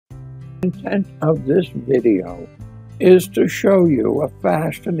The intent of this video is to show you a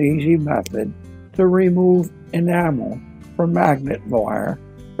fast and easy method to remove enamel from magnet wire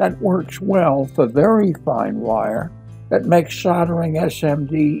that works well for very fine wire, that makes soldering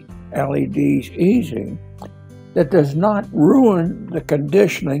SMD LEDs easy, that does not ruin the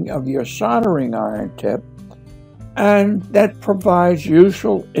conditioning of your soldering iron tip, and that provides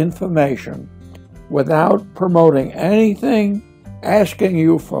useful information without promoting anything, asking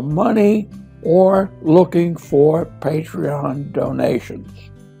you for money, or looking for Patreon donations.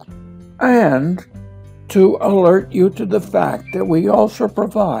 And to alert you to the fact that we also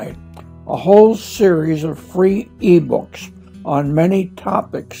provide a whole series of free ebooks on many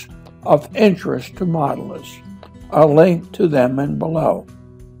topics of interest to modelers. A link to them in below.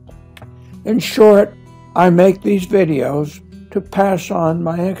 In short, I make these videos to pass on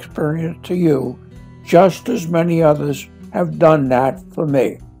my experience to you, just as many others have done that for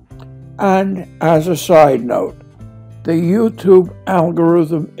me. And as a side note, the YouTube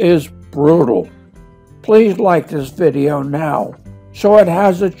algorithm is brutal. Please like this video now so it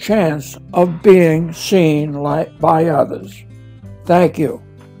has a chance of being seen by others. Thank you.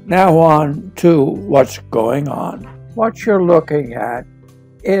 Now on to what's going on. What you're looking at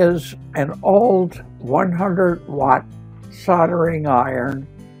is an old 100-watt soldering iron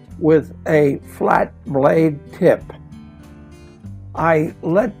with a flat blade tip. I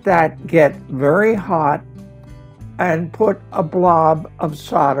let that get very hot and put a blob of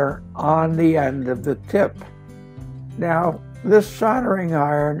solder on the end of the tip. Now, this soldering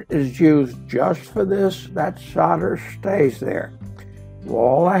iron is used just for this. That solder stays there.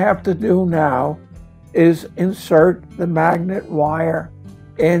 All I have to do now is insert the magnet wire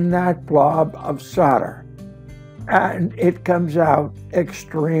in that blob of solder, and it comes out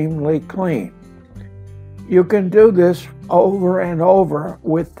extremely clean. You can do this over and over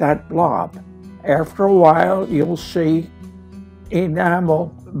with that blob. After a while, you'll see enamel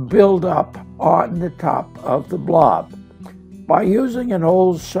build up on the top of the blob. By using an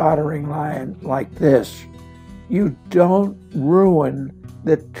old soldering iron like this, you don't ruin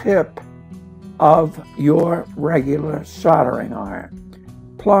the tip of your regular soldering iron.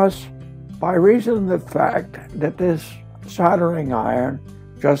 Plus, by reason of the fact that this soldering iron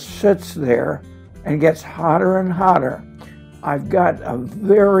just sits there and gets hotter and hotter, I've got a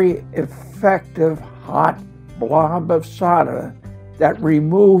very effective hot blob of solder that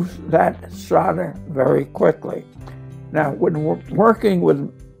removes that solder very quickly. Now, when we're working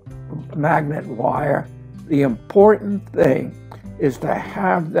with magnet wire, the important thing is to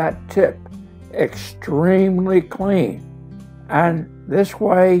have that tip extremely clean. And this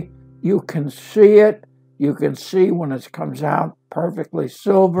way you can see it. You can see when it comes out perfectly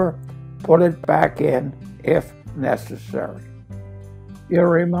silver, put it back in if necessary. You're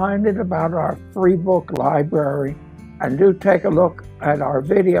reminded about our free book library, and do take a look at our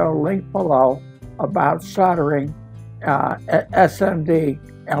video link below about soldering SMD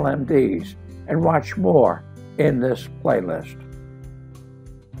LMDs, and watch more in this playlist.